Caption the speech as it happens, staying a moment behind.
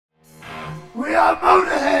We are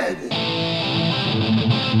Motorhead!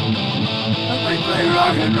 And we play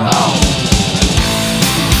rock and roll!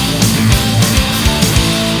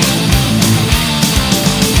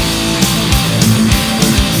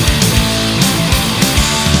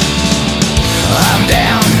 I'm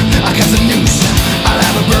down, I got the news. I'll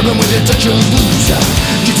have a bourbon with a touch of booze.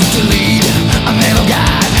 You took the lead, a metal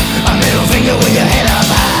guide, a middle finger with your head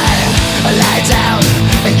up high. Lights out,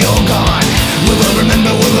 and you're gone. We will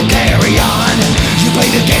remember, we will carry on. You play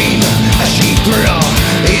the game, a sheep grill.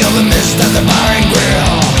 You're the mist at the bar and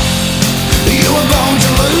grill. You were born to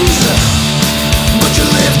lose, but you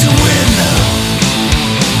live to win.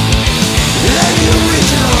 Like the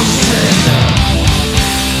original sin.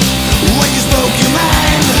 When you spoke your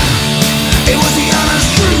mind, it was the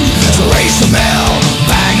honest truth. So raise the bell,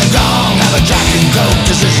 bang a gong, have a Jack and Coke,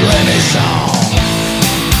 this is Lemmy's song.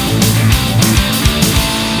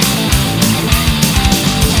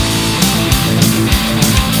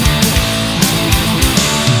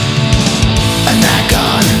 An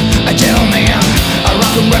icon, a gentleman, a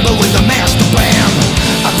rock and rebel with a master plan.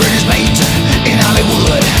 A British mate in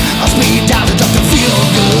Hollywood, a speed dial to Dr. Feel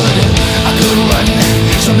Good. A good run,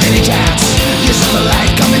 so many cats. You saw the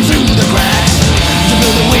light coming through the cracks. To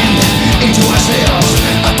build the wind into our sails,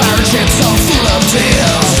 a pirate ship so full of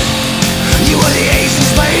tales. You were the ace of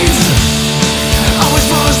spades, always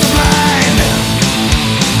forced to blind.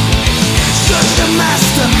 Such a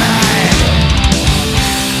mastermind.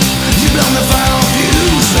 You blown the final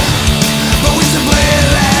fuse, but we still play it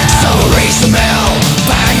loud. So raise the bell,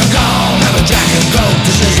 bang a gong, have a Jack and Coke,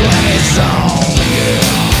 this is Lemmy's song. Yeah.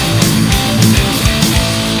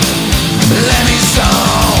 Lemmy's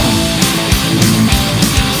song.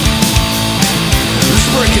 Let's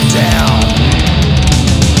break it down.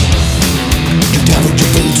 You dabbled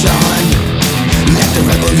your boots on, like the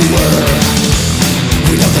rebel you were.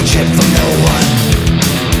 We know the shit from no one,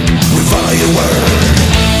 we follow your word.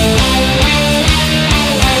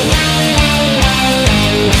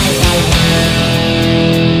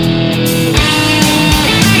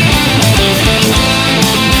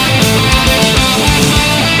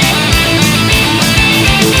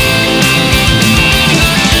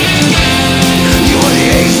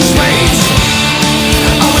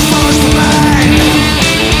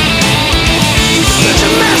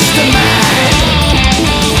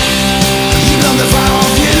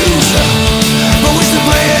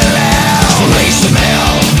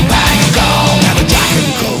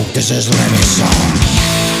 This is Lemmy's song.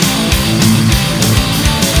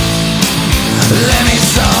 Lemmy's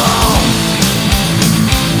song.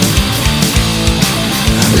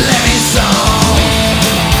 Lemmy's song.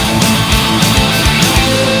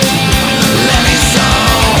 Lemmy's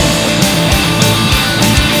song.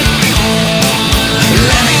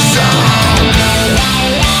 Lemmy's song.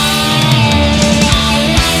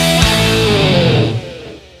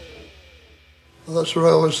 Well, that's what I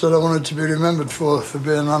always said I wanted to be remembered for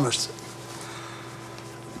being honest.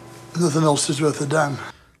 Nothing else is worth a damn.